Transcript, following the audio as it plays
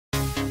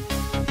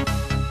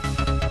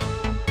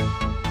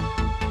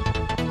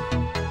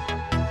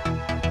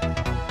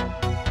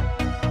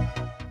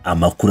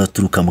Amakuru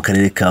aturuka mu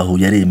karere ka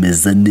Huye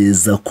aremeza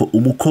neza ko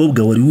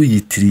umukobwa wari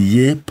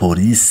wiyitiriye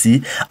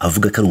polisi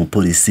avuga ko ari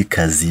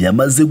umupolisikazi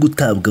yamaze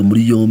gutabwa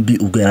muri yombi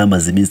ubwo yari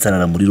amaze iminsi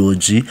arara muri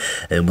loji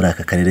muri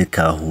aka karere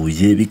ka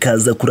Huye,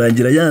 bikaza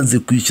kurangira yanze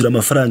kwishyura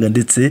amafaranga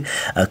ndetse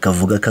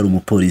akavuga ko ari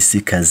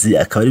umupolisikazi,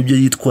 akaba ari byo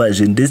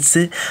yitwaje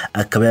ndetse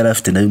akaba yari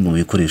afite na bimwe mu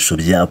bikoresho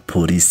bya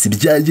polisi.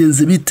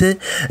 Byagenze bite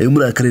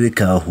muri aka karere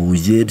ka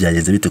Huye?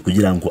 Byagenze bite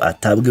kugira ngo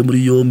atabwe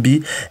muri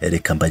yombi?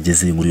 Reka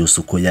mbageze inkuru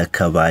yose uko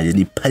yakabaye.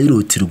 Ni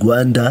Pilot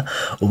Rwanda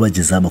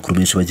ubagezaho amakuru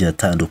menshi bagiye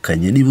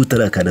atandukanye. Niba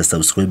utarakanda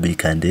subscribe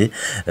kandi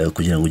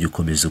kugira ngo ujye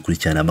ukomeza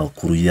ukurikirana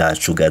amakuru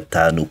yacu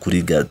gatanu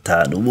kuri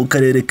gatanu. Mu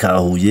karere ka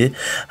Huye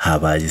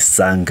habaye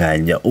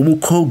isanganya.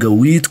 Umukobwa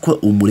witwa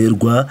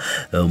Umurerwa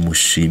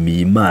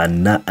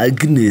Mushimiyimana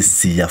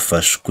Agnes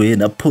yafashwe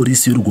na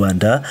polisi y'u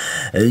Rwanda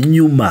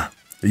nyuma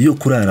yo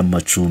kurara mu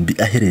macumbi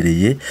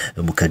aherereye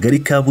mu kagari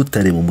ka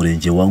Butare mu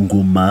murenge wa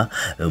Ngoma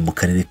mu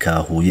karere ka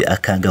Huye,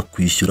 akanga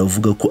kwishyura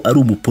avuga ko ari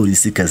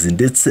umupolisikazi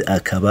ndetse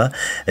akaba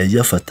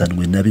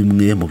yafatanwe na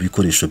bimwe mu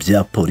bikoresho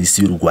bya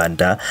polisi y'u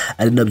Rwanda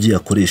ari nabyo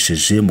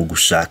yakoresheje mu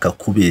gushaka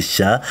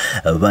kubeshya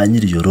ba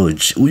nyiri iyo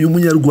loji. Uyu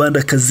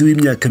munyarwandakazi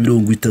w'imyaka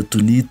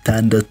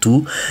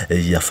 36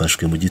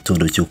 yafashwe mu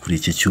gitondo cyo kuri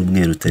iki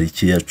cyumweru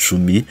tariki ya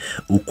 10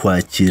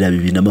 Ukwakira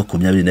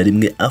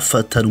 2021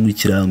 afatanwe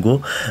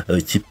ikirango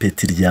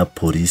cy'ipeti rya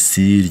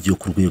polisi ryo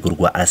ku rwego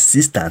rwa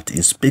Assistant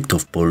Inspector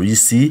of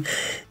Police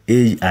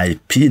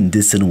AIP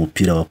ndetse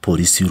n'umupira wa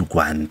polisi y'u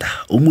Rwanda.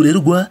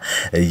 Umurerwa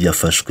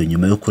yafashwe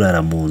nyuma yo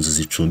kurara mu nzu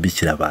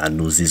zicumbikira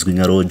abantu zizwi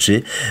nka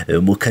loje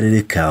mu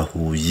karere ka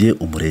Huye,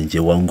 umurenge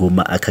wa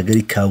Ngoma,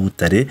 akagari ka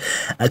Butare,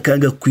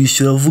 akanga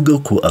kwishyura avuga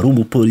ko ari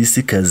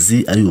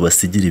umupolisikazi ari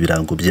bubasigira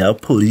ibirango bya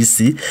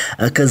polisi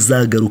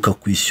akazagaruka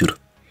kwishyura.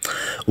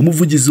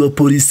 Umuvugizi wa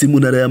polisi mu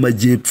ntara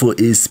y'Amajyepfo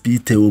SP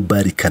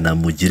Theobald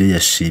Kanamugire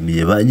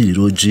yashimiye ba nyiri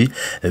loji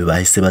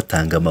bahise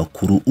batanga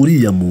amakuru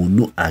uriya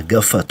muntu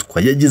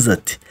agafatwa. Yagize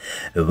ati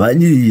ba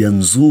nyiri ya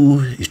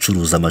nzu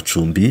icuruza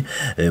amacumbi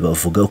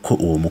bavuga ko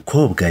uwo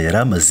mukobwa yari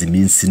amaze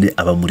iminsi 4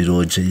 aba muri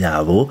loje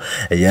yabo,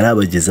 yari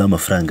abagezeho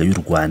amafaranga y'u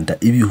Rwanda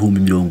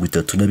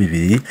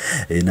 32,000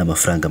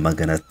 n'amafaranga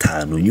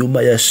 500.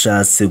 Nyuma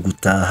yashatse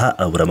gutaha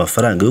abura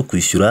amafaranga yo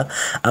kwishyura,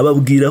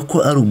 ababwira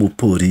ko ari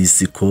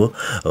umupolisi ko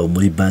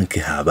muri banki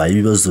habaye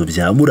ibibazo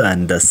bya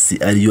murandasi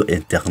ariyo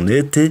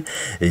internet,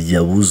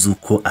 yabuze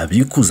uko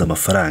abikuza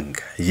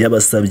amafaranga.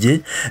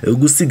 Yabasabye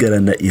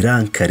gusigarana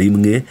iranka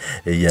rimwe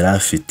yari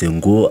afite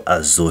ngo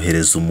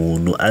azohereza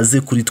umuntu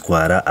aze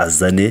kuritwara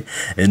azane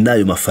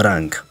n'ayo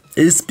mafaranga.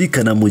 SP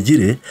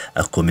Kanamugire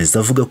akomeza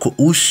avuga ko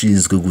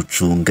ushinzwe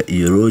gucunga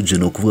iyo loje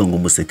no kuvuga ngo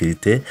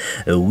umusekirite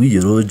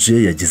w'iyo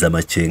loje yagize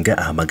amakenga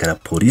ahamagara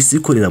polisi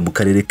ikorera mu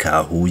karere ka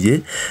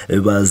Huye,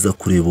 baza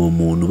kureba uwo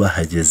muntu.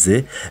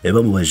 Bahageze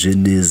bamubaje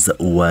neza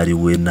uwo ari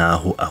we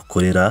naho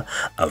akorera,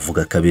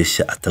 avuga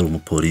kabeshya atari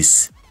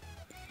umupolisi.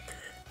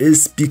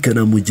 SP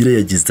Kanamugire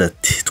yagize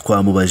ati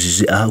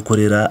twamubajije aho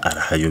akorera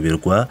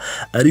arahayoberwa,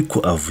 ariko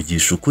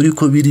avugisha ukuri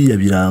ko biriya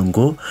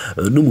birango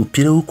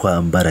n'umupira wo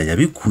kwambara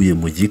yabikuye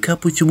mu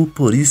gikapu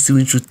cy'umupolisi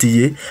w'inshuti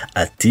ye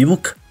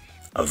atibuka.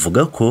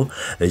 Avuga ko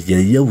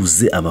yari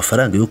yabuze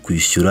amafaranga yo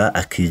kwishyura,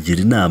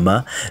 akigira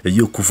inama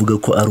yo kuvuga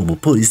ko ari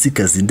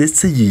umupolisikazi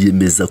ndetse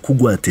yiyemeza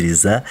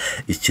kugwatiriza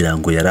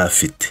ikirango yari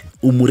afite.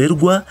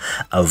 Umurerwa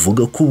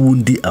avuga ko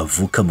ubundi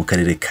avuka mu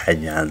karere ka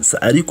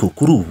Nyanza, ariko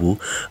kuri ubu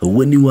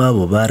we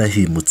n'iwabo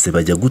barahimutse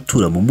bajya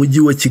gutura mu mujyi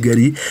wa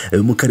Kigali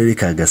mu karere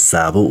ka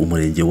Gasabo,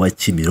 umurenge wa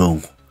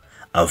Kimironko.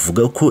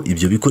 Avuga ko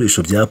ibyo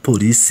bikoresho bya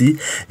polisi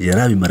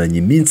yarabimaranye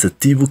iminsi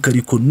atibuka,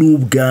 ariko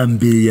n'ubwa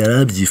mbere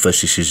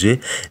yarabyifashishije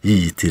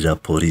yiyitirira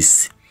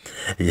polisi.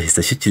 Yahise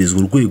ashyikirizwa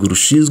urwego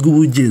rushinzwe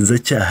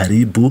ubugenzacyaha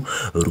RIB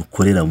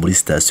rukorera muri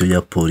sitasiyo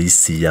ya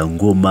polisi ya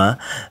Ngoma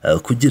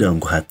kugira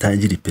ngo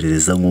hatangire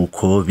iperereza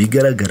nk'uko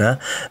bigaragara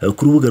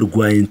ku rubuga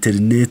rwa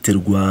internet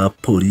rwa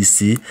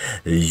polisi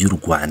y'u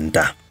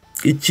Rwanda.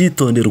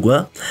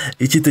 Icyitonderwa,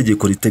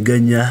 itegeko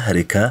riteganya,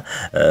 reka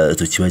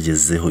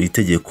tukibagezeho.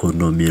 Itegeko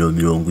nomero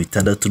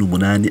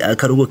 68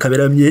 akarongo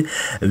kaberamye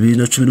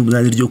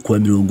 2018 ryo kuwa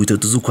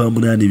 30 z'ukwa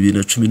 8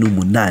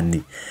 2018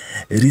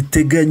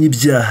 riteganya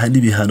ibyaha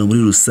n'ibihano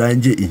muri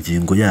rusange.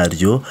 Ingingo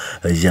yaryo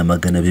ya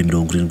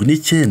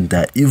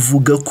 279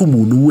 ivuga ko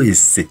umuntu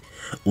wese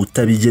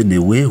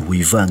utabigenewe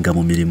wivanga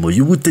mu mirimo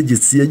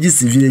y'ubutegetsi ya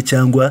gisivile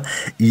cyangwa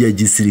iya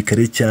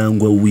gisirikare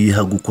cyangwa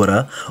wiha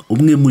gukora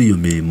umwe muri iyo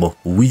mirimo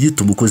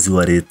wiyita umukozi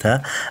wa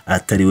leta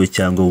atariwe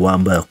cyangwa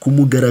wambara ku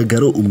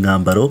mugaragaro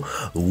umwambaro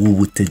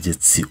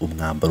w'ubutegetsi,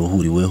 umwambaro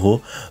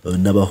uhuriweho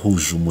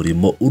n'abahuje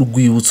umurimo,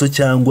 urwibutso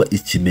cyangwa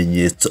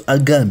ikimenyetso,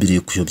 agambiriye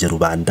kuyobya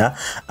rubanda,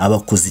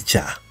 abakoze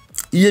icyaha.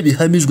 Iyo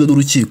bihamijwe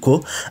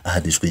n'urukiko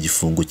ahanishwa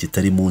igifungo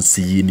kitari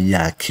munsi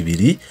y'imyaka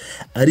 2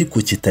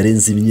 ariko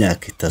kitarenze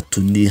imyaka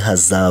 3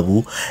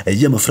 n'ihazabu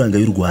y'amafaranga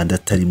y'u Rwanda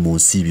atari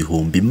munsi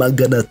y'ibihumbi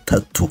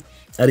 300.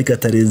 ariko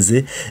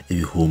atarenze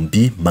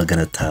ibihumbi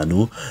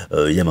 500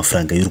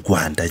 y'amafaranga y'u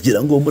Rwanda.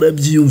 Gira ngo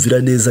murabyiyumvira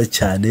neza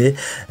cyane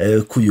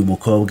ko uyu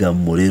mukobwa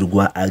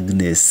Murerwa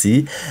Agnes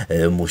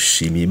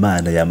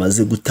Mushimimana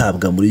yamaze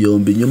gutabwa muri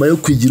yombi nyuma yo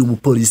kwigira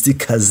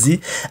umupolisikazi,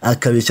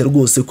 akabeshya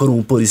rwose ko ari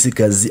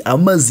umupolisikazi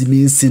amaze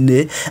iminsi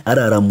 4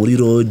 arara muri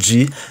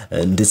loji,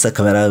 ndetse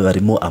akaba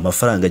barimo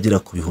amafaranga agera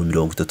ku bihumbi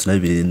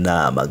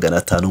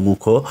 32,500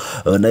 nk'uko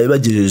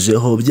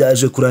nabibagejejeho.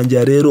 Byaje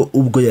kurangira rero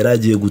ubwo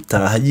yaragiye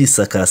gutaha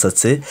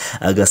yisakasatse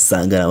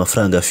agasanga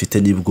amafaranga afite,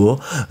 nibwo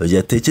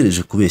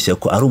yatekereje kubeshya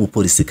ko ari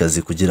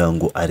umupolisikazi kugira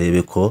ngo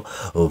arebe ko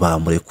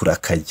bamurekura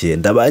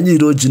akagenda. Ba nyiri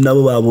loji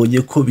nabo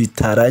babonye ko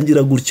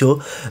bitarangira gutyo,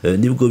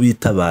 nibwo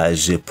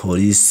bitabaje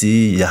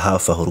polisi ya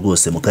hafi aho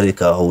rwose mu karere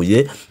ka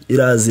Huye,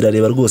 irazira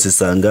reba rwose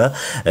sanga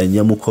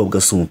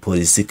nyamukobwa si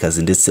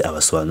umupolisikazi, ndetse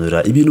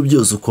abasobanurira ibintu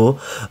byose uko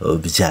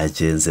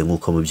byagenze.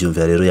 Nk'uko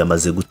mubyumvira rero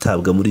yamaze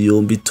gutabwa muri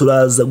yombi.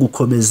 Turaza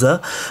gukomeza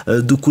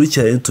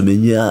dukurikirane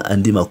tumenye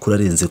andi makuru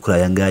arenze kuri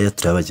aya ngaya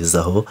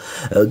turabagezaho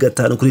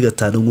 5 kuri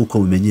 5 nk'uko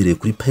mumenyereye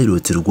kuri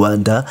Pilot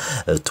Rwanda.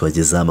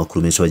 Tubagezaho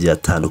amakuru menshi bagiye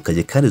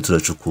atandukanye kandi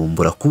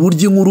turacukumbura ku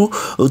buryo inkuru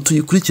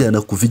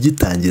tuyikurikirana kuva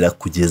igitangira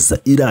kugeza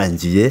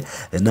irangiye.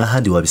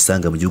 N'ahandi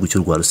wabisanga mu gihugu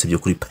cy'u Rwanda usibye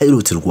kuri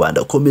Pilot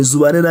Rwanda. Komeza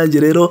ubane nanjye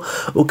rero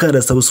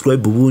ukanda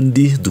subscribe,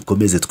 ubundi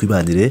dukomeze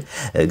twibanire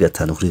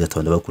 5 kuri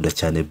 5. Ndabakunda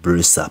cyane.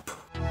 Bless up.